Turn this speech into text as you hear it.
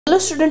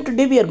Hello student,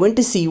 today we are going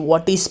to see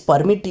what is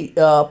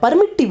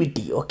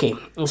permittivity. Okay,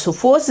 so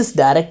force is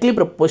directly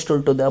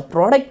proportional to the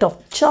product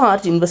of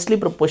charge inversely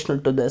proportional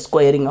to the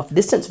squaring of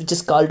distance, which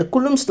is called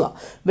Coulomb's law.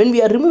 When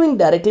we are removing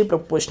directly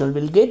proportional,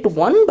 we'll get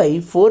 1 by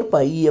 4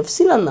 pi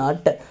epsilon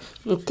naught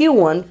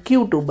q1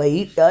 q2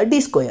 by d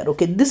square.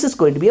 Okay, this is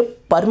going to be a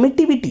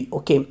permittivity.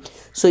 Okay,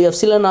 so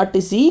epsilon naught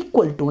is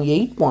equal to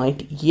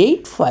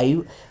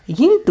 8.85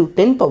 into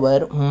 10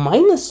 power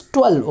minus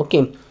 12.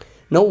 Okay,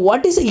 now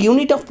what is a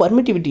unit of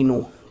permittivity?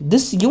 No,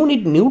 this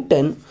unit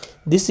Newton,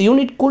 this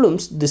unit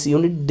coulombs, this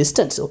unit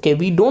distance. Okay,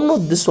 we don't know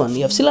this one.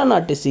 Epsilon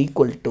naught is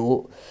equal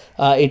to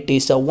it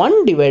is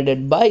 1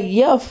 divided by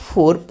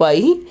 4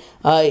 pi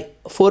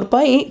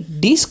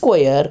d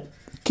square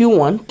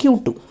q1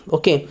 q2.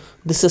 Okay,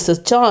 this is a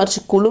charge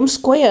coulomb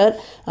square,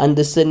 and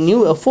this is a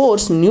new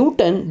force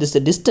Newton, this is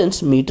a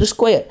distance meter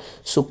square.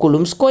 So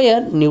coulomb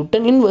square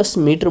Newton inverse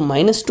meter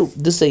minus 2.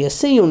 This is a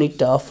SI unit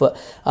of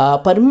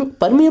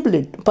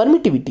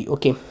permittivity.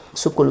 Okay,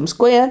 so coulomb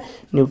square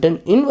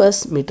Newton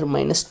inverse meter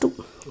minus 2.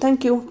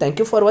 Thank you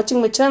for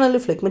watching my channel.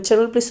 If you like my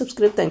channel, please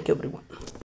subscribe. Thank you everyone.